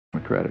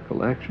democratic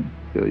election.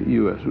 The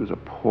U.S. was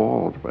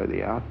appalled by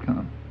the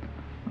outcome.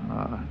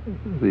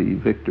 The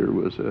victor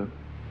was a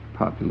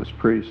populist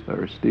priest,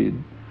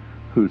 Aristide,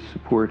 whose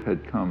support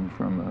had come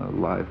from a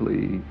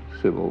lively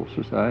civil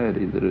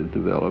society that had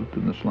developed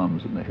in the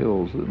slums and the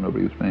hills that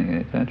nobody was paying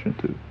any attention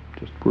to,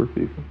 just poor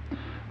people.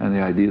 And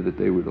the idea that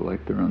they would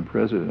elect their own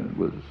president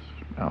was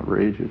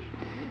outrageous.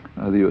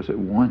 The U.S. at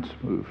once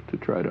moved to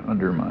try to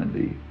undermine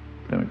the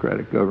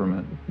democratic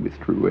government,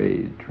 withdrew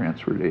aid,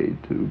 transferred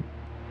aid to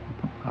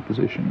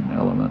opposition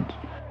elements.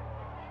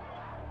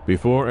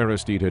 Before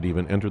Aristide had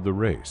even entered the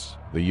race,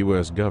 the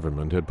U.S.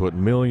 government had put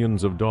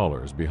millions of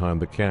dollars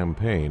behind the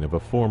campaign of a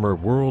former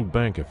World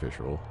Bank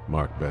official,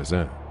 Marc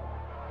Bazin.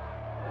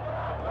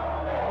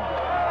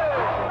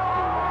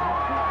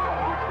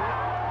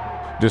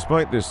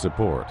 Despite this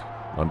support,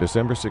 on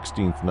December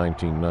 16,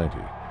 1990,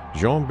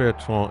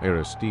 Jean-Bertrand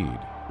Aristide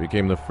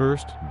became the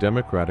first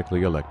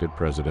democratically elected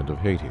president of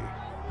Haiti,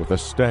 with a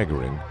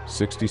staggering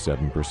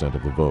 67%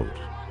 of the vote.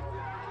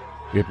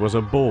 It was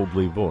a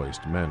boldly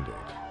voiced mandate.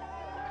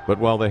 But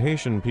while the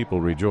Haitian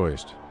people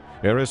rejoiced,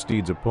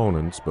 Aristide's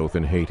opponents, both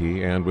in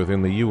Haiti and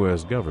within the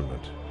U.S.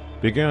 government,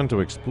 began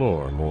to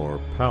explore more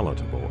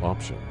palatable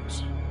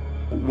options.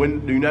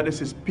 When the United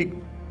States picked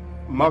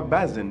Marc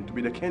Bazin to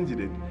be the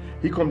candidate,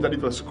 he comes out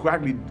with a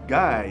scraggly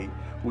guy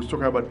who's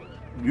talking about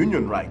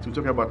union rights, who's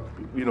talking about,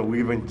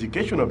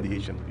 reivindication of the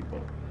Haitian people.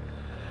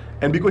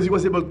 And because he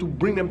was able to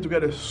bring them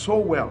together so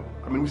well,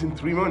 I mean, within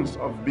 3 months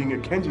of being a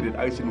candidate,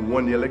 Aristide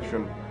won the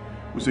election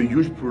with a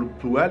huge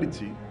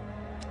plurality.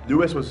 The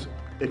U.S. was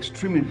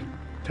extremely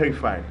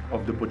terrified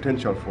of the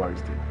potential for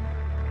Aristide.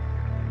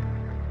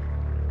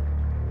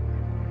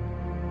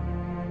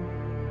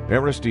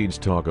 Aristide's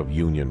talk of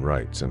union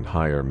rights and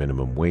higher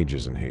minimum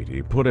wages in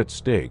Haiti put at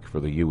stake for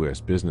the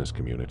U.S. business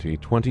community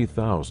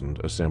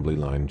 20,000 assembly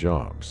line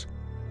jobs,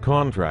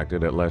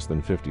 contracted at less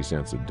than 50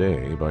 cents a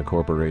day by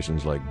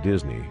corporations like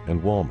Disney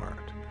and Walmart.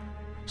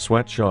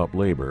 Sweatshop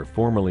labor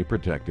formerly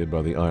protected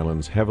by the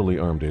island's heavily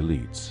armed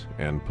elites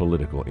and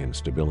political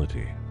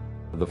instability.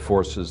 The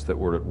forces that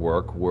were at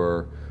work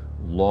were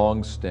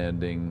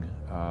long-standing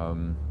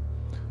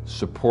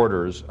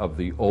supporters of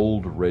the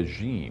old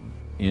regime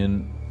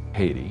in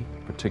Haiti,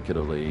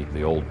 particularly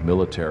the old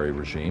military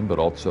regime, but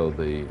also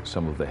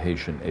some of the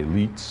Haitian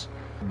elites.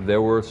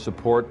 There were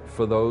support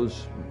for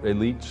those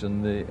elites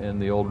in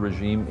the old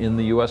regime in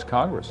the U.S.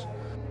 Congress.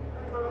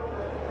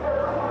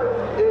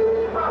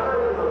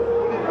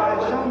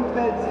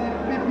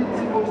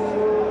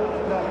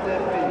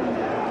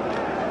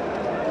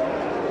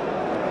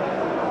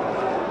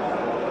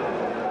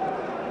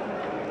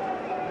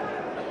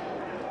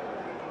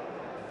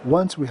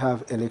 Once we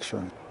have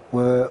election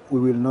where we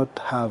will not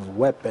have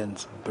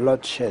weapons,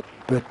 bloodshed,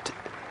 but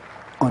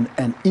on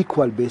an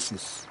equal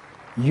basis,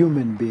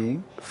 human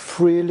beings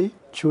freely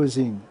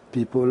choosing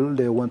people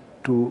they want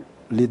to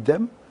lead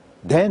them,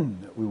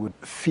 then we would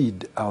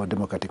feed our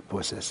democratic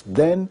process.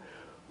 Then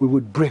we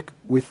would break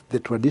with the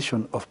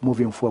tradition of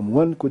moving from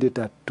one coup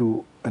d'etat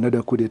to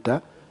another coup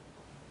d'etat,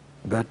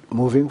 but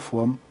moving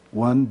from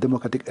one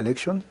democratic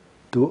election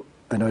to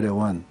another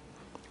one.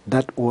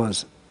 That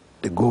was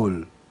the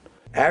goal.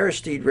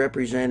 Aristide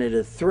represented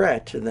a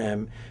threat to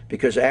them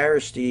because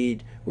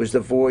Aristide was the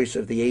voice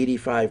of the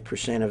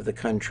 85% of the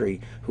country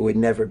who had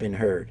never been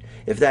heard.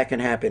 If that can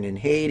happen in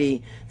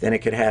Haiti, then it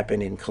could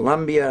happen in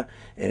Colombia,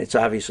 and it's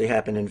obviously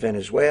happened in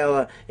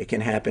Venezuela, it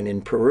can happen in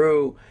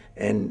Peru,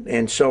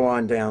 and so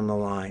on down the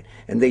line.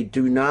 And they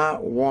do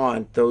not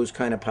want those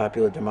kind of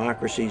popular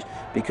democracies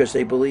because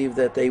they believe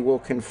that they will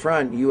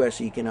confront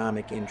U.S.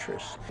 economic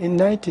interests. In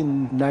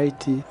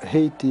 1990,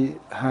 Haiti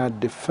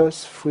had the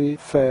first free,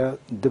 fair,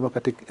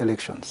 democratic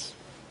elections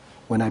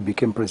when I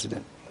became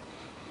president.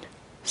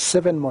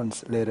 7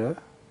 months later,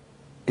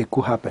 a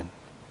coup happened.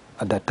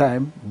 At that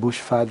time,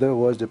 Bush's father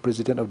was the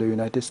president of the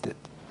United States.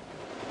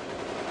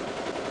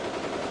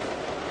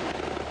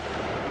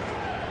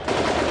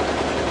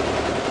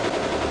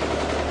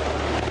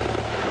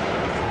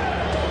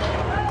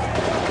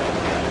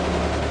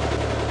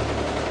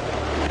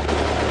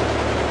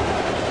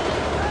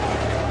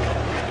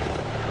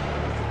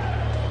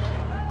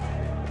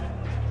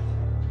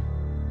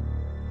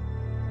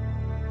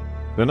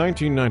 The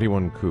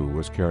 1991 coup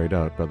was carried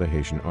out by the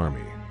Haitian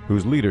army,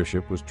 whose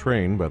leadership was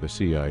trained by the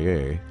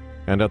CIA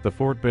and at the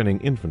Fort Benning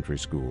Infantry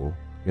School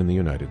in the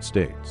United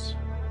States.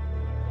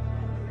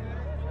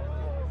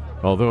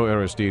 Although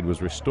Aristide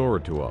was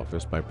restored to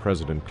office by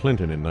President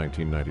Clinton in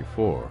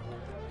 1994,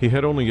 he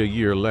had only a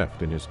year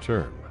left in his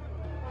term.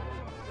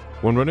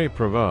 When René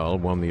Préval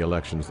won the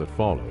elections that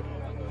followed,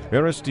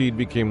 Aristide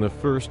became the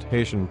first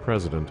Haitian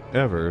president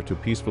ever to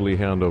peacefully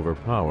hand over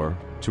power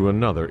to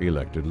another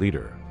elected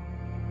leader.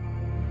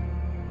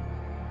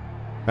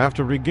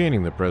 After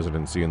regaining the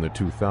presidency in the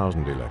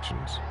 2000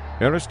 elections,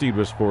 Aristide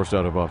was forced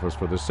out of office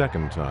for the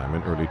second time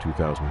in early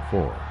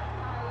 2004.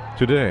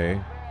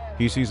 Today,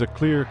 he sees a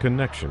clear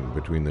connection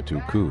between the two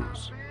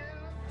coups.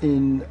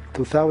 In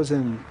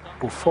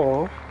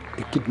 2004,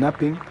 a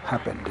kidnapping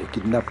happened. They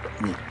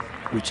kidnapped me,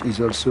 which is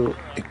also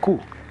a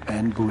coup.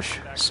 and Bush's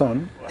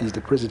son is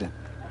the president.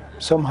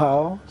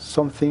 Somehow,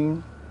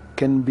 something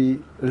can be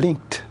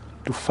linked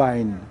to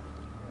find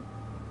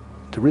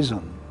the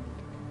reason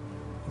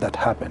that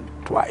happened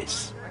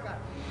twice.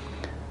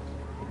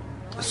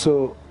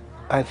 So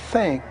I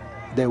think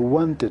they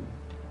wanted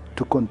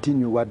to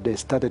continue what they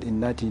started in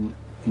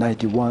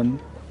 1991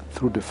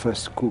 through the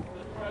first coup.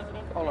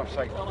 Hold on for a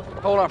second.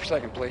 Hold on for a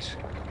second, please.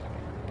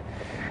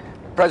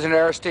 President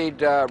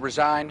Aristide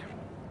resigned.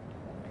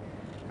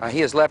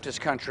 He has left his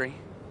country.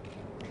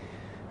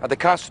 The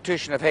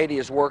Constitution of Haiti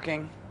is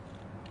working.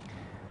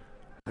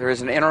 There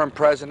is an interim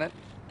president,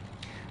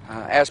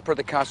 as per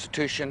the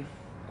Constitution,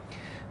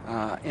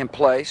 in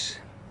place.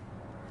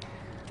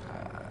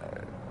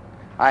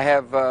 I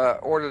have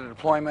ordered the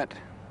deployment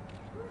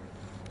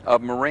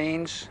of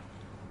Marines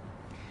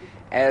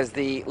as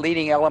the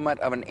leading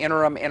element of an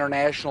interim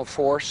international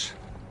force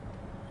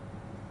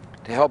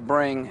to help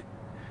bring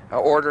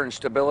order and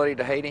stability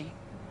to Haiti.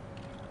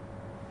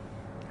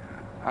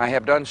 I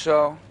have done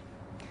so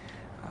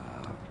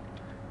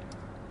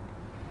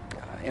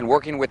in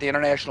working with the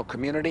international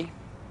community.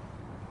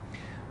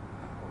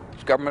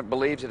 This government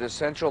believes it is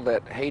essential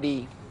that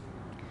Haiti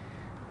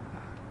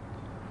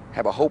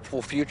have a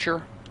hopeful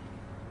future.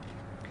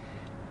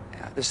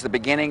 This is the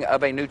beginning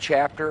of a new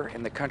chapter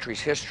in the country's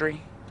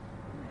history.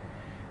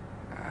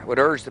 I would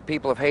urge the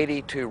people of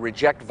Haiti to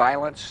reject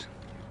violence,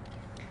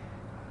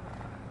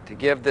 to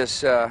give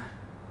this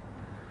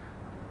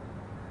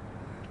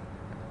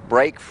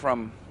break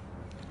from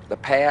the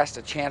past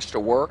a chance to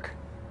work,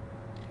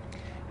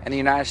 and the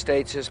United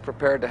States is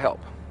prepared to help.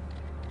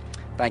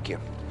 Thank you.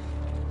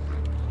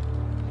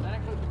 That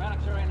includes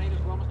humanitarian aid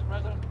as well, Mr.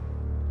 President?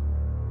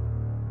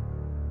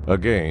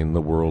 Again, the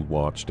world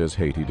watched as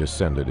Haiti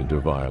descended into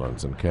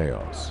violence and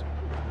chaos.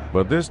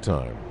 But this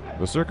time,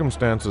 the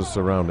circumstances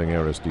surrounding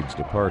Aristide's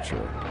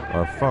departure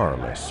are far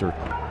less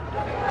certain.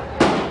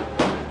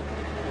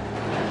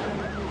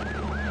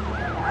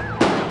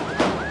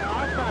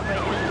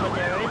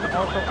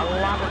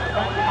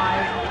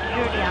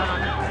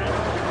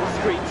 The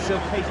streets of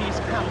Haiti's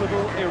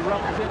capital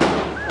erupted.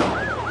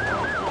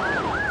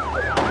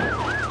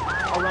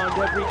 Around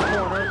every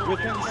corner,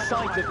 within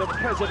sight of the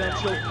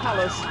presidential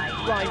palace,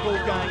 rival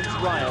gangs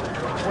riot.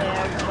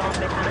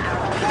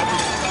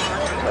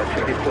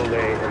 City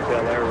Soleil and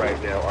Bel Air right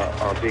now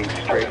are being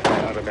strafed by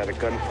automatic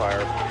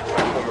gunfire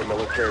by former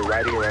military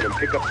riding around in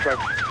pickup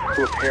trucks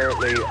who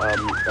apparently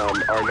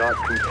are not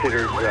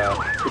considered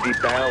to be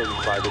bound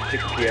by the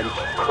 6 p.m.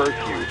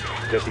 curfew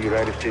that the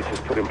United States has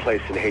put in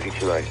place in Haiti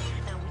tonight.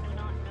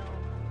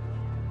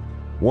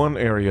 One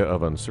area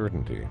of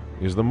uncertainty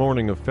is the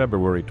morning of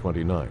February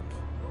 29th,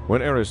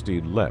 when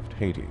Aristide left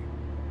Haiti.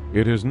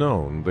 It is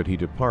known that he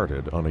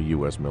departed on a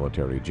U.S.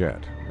 military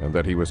jet and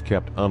that he was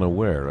kept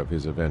unaware of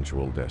his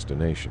eventual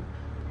destination.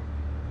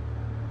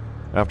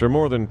 After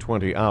more than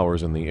 20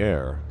 hours in the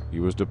air, he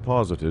was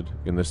deposited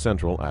in the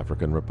Central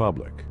African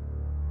Republic,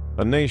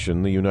 a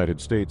nation the United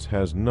States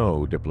has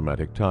no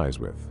diplomatic ties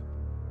with.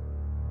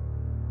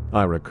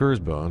 Ira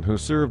Kurzban, who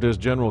served as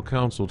general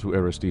counsel to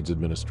Aristide's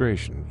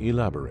administration,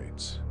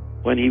 elaborates.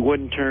 When he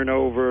wouldn't turn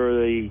over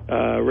the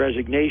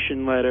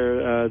resignation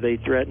letter, they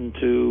threatened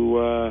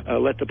to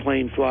let the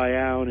plane fly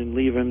out and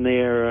leave him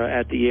there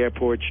at the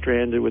airport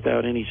stranded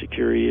without any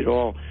security at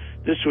all.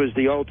 This was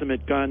the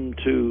ultimate gun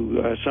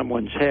to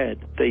someone's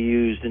head. They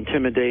used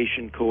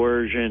intimidation,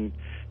 coercion,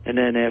 and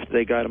then after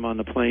they got him on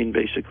the plane,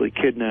 basically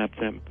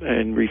kidnapped them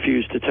and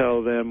refused to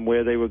tell them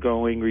where they were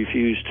going,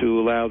 refused to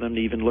allow them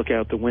to even look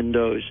out the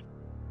windows.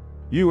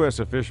 U.S.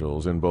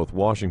 officials in both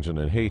Washington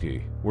and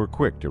Haiti were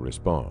quick to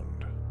respond.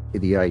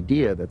 The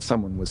idea that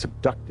someone was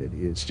abducted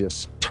is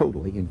just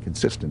totally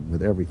inconsistent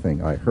with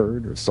everything I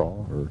heard or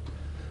saw or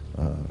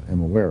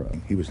am aware of.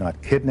 He was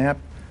not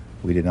kidnapped.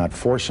 We did not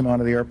force him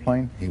onto the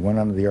airplane. He went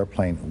onto the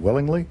airplane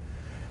willingly,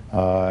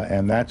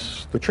 and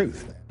that's the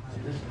truth.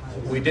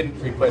 We didn't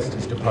request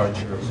his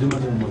departure.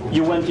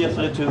 You went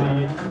yesterday to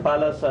the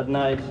palace at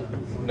night?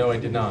 No, I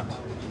did not.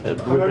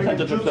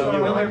 Representatives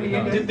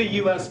of Did the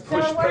U.S.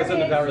 push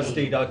President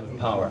Aristide out of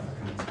power?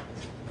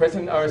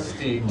 President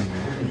Aristide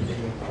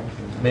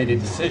made a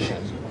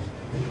decision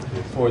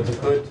for the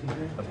good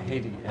of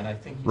Haiti, and I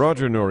think...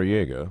 Roger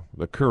Noriega,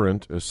 the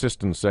current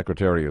Assistant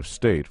Secretary of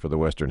State for the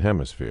Western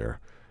Hemisphere,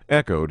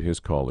 echoed his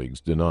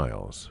colleagues'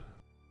 denials.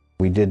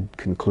 We did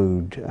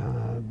conclude,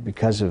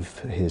 because of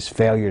his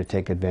failure to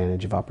take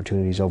advantage of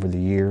opportunities over the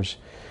years,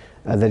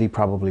 that he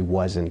probably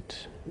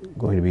wasn't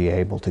going to be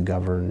able to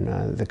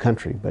govern the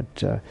country.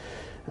 But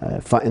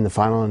in the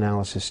final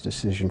analysis,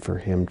 decision for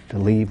him to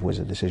leave was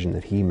a decision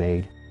that he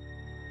made.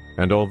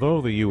 And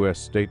although the U.S.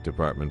 State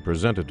Department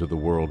presented to the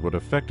world what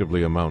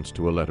effectively amounts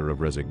to a letter of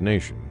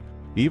resignation,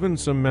 even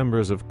some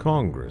members of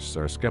Congress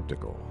are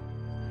skeptical.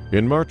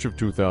 In March of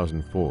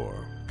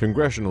 2004,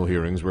 congressional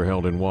hearings were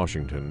held in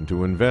Washington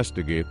to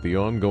investigate the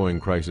ongoing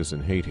crisis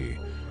in Haiti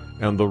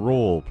and the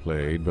role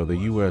played by the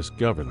U.S.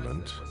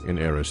 government in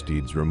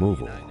Aristide's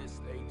removal.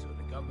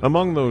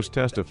 Among those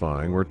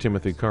testifying were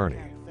Timothy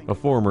Carney, a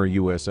former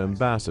U.S.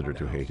 ambassador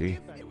to Haiti,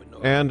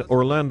 and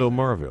Orlando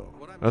Marville,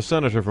 a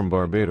senator from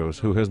Barbados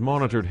who has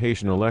monitored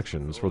Haitian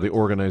elections for the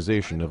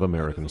Organization of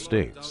American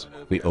States,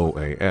 the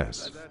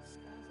OAS.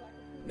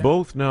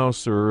 Both now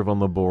serve on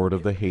the board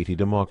of the Haiti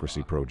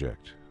Democracy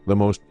Project, the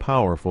most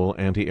powerful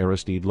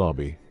anti-Aristide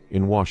lobby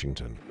in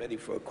Washington. Committee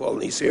for calling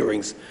these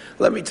hearings.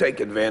 Let me take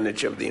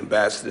advantage of the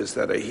ambassadors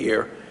that are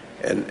here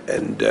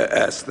and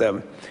ask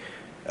them,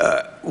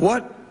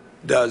 what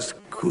does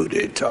coup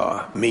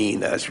d'etat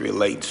mean as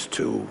relates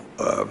to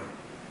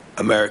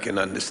American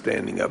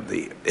understanding of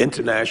the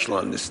international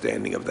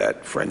understanding of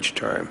that French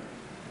term,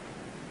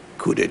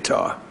 coup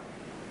d'etat?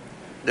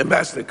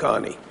 Ambassador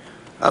Carney,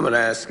 I'm going to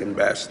ask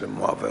Ambassador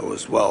Marvell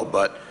as well,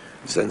 but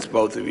since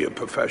both of you are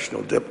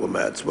professional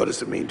diplomats, what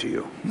does it mean to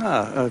you?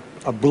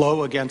 A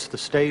blow against the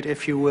state,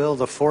 if you will,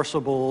 the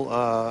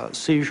forcible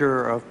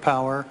seizure of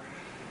power,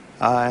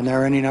 and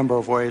there are any number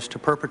of ways to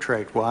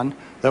perpetrate one.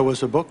 There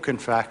was a book, in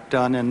fact,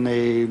 done in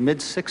the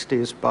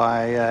mid-'60s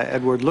by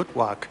Edward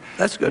Luttwak.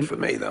 That's good for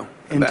me, though.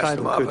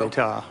 Entitled coup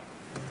d'etat.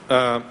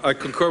 I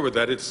concur with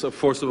that. It's a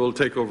forcible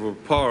takeover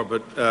of power,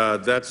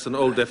 but that's an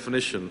old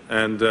definition,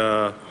 and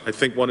I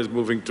think one is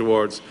moving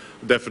towards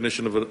a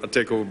definition of a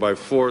takeover by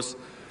force,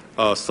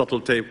 a subtle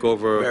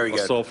takeover, a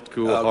soft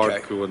coup, a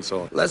hard coup, and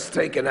so on. Let's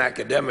take an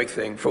academic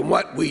thing. From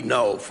what we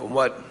know, from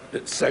what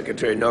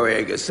Secretary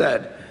Noriega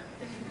said,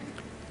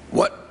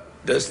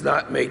 what does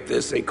not make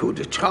this a coup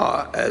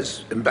d'etat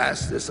as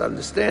ambassadors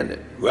understand it?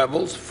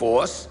 Rebels,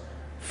 force,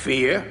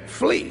 fear,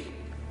 flee.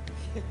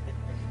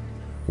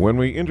 When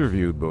we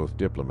interviewed both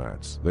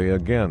diplomats, they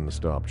again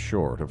stopped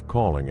short of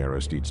calling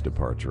Aristide's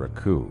departure a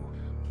coup.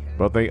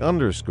 But they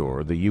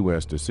underscored the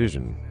U.S.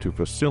 decision to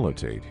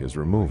facilitate his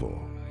removal.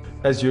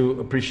 As you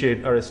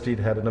appreciate, Aristide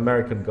had an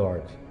American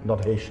guard,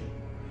 not Haitian.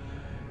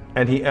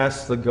 And he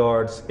asked the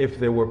guards if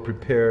they were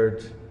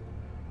prepared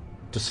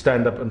to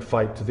stand up and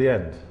fight to the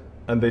end.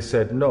 And they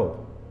said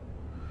no.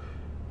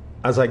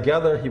 As I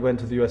gather, he went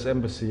to the U.S.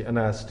 Embassy and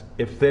asked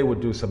if they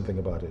would do something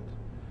about it.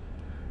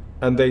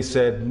 And they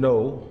said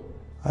no.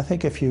 I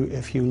think if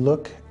you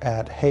look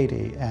at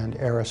Haiti and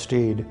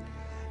Aristide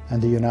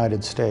and the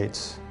United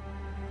States,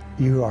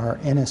 you are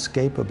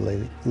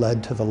inescapably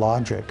led to the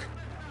logic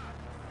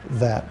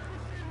that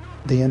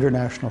the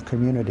international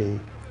community,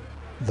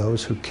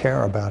 those who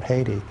care about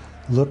Haiti,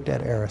 looked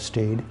at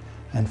Aristide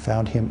and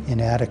found him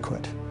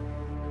inadequate.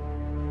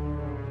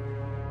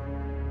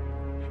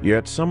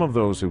 Yet some of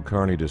those who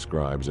Carney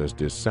describes as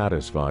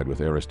dissatisfied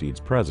with Aristide's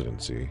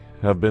presidency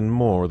have been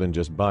more than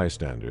just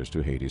bystanders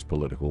to Haiti's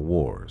political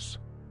wars.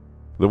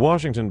 The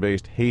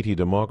Washington-based Haiti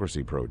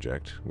Democracy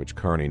Project, which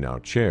Carney now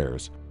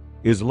chairs,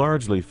 is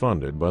largely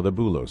funded by the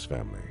Boulos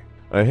family,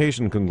 a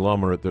Haitian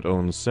conglomerate that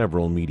owns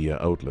several media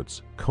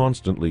outlets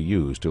constantly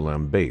used to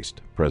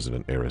lambaste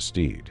President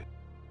Aristide.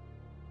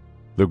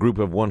 The Group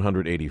of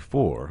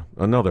 184,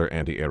 another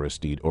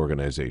anti-Aristide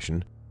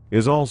organization,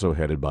 is also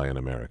headed by an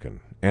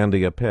American,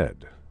 Andy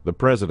Aped, the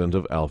president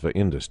of Alpha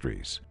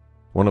Industries,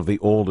 one of the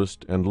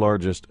oldest and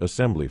largest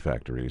assembly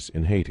factories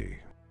in Haiti.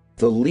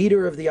 The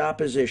leader of the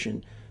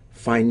opposition,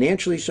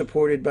 financially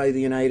supported by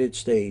the United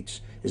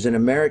States, is an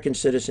American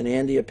citizen,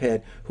 Andy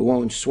Aped, who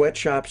owns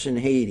sweatshops in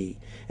Haiti,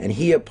 and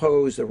he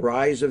opposed the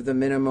rise of the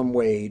minimum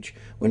wage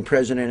when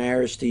President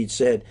Aristide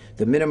said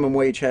the minimum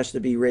wage has to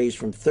be raised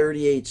from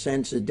 38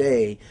 cents a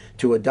day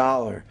to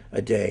 $1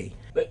 a day.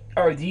 But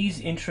are these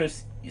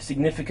interests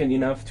significant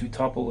enough to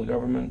topple the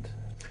government?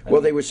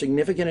 Well, they were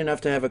significant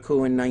enough to have a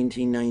coup in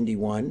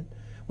 1991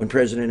 when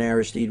President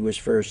Aristide was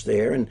first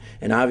there,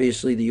 and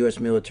obviously the U.S.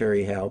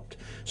 military helped.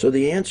 So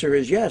the answer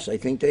is yes, I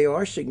think they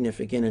are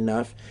significant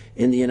enough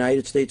in the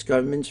United States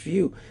government's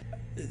view.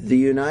 The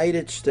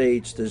United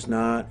States does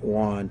not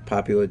want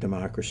popular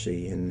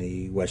democracy in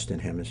the Western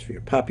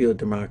Hemisphere. Popular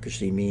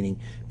democracy meaning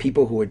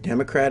people who are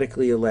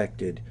democratically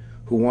elected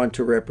who want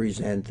to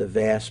represent the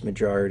vast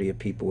majority of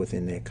people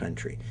within their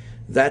country.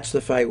 That's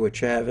the fight with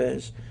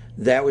Chavez.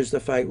 That was the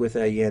fight with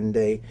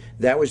Allende.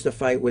 That was the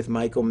fight with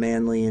Michael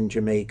Manley in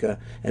Jamaica.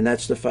 And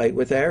that's the fight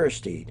with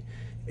Aristide.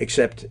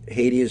 Except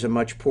Haiti is a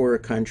much poorer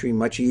country,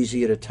 much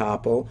easier to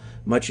topple,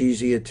 much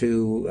easier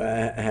to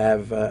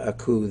have a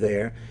coup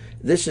there.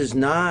 This is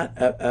not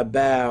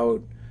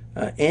about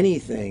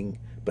anything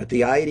but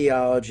the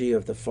ideology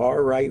of the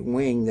far right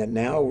wing that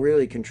now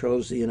really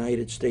controls the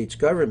United States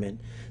government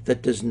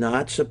that does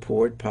not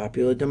support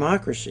popular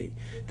democracy.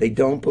 They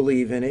don't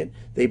believe in it.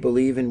 They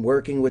believe in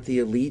working with the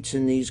elites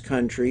in these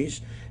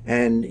countries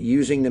and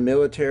using the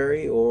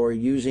military or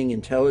using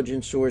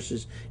intelligence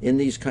sources in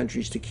these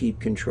countries to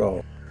keep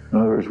control. In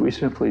other words, we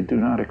simply do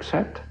not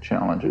accept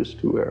challenges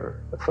to our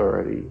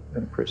authority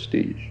and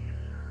prestige.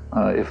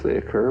 If they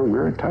occur,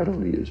 we're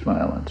entitled to use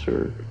violence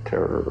or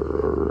terror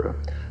or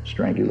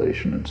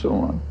strangulation and so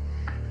on.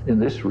 In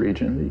this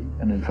region,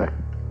 and in fact,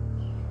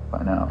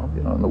 by now,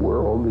 in the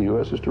world, the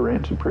U.S. is to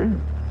reign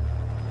supreme.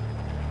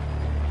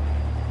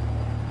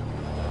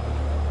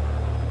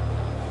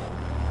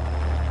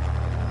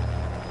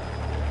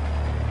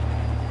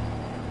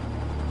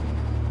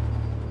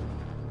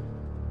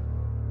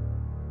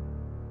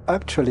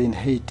 Actually, in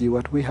Haiti,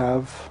 what we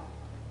have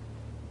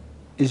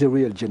is a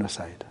real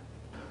genocide.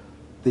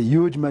 The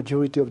huge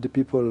majority of the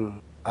people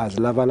as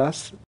Lavalas